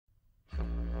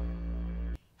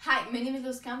Hi, my name is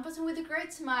Luz Campos, and with a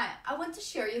great smile, I want to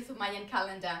share you through Mayan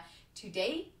calendar.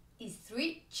 Today is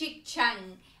 3 CHIKCHAN,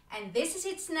 and this is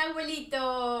its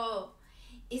Nahuelito.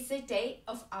 It's the day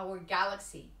of our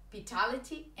galaxy,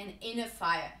 vitality and inner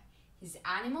fire. His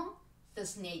animal, the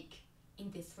snake.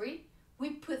 In the 3, we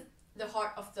put the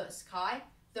heart of the sky,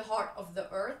 the heart of the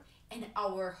earth, and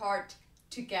our heart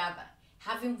together,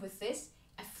 having with this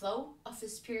a flow of the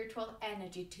spiritual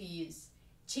energy to use.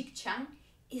 CHIKCHAN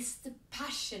is the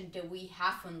passion that we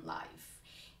have in life,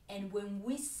 and when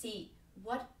we see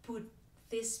what put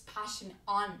this passion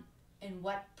on and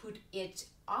what put it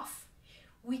off,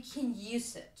 we can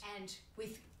use it. And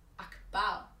with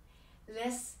AKBAL,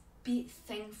 let's be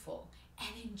thankful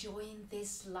and enjoying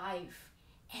this life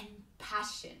and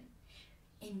passion,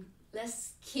 and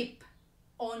let's keep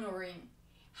honoring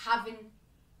having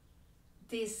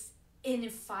this inner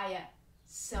fire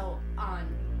so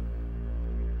on.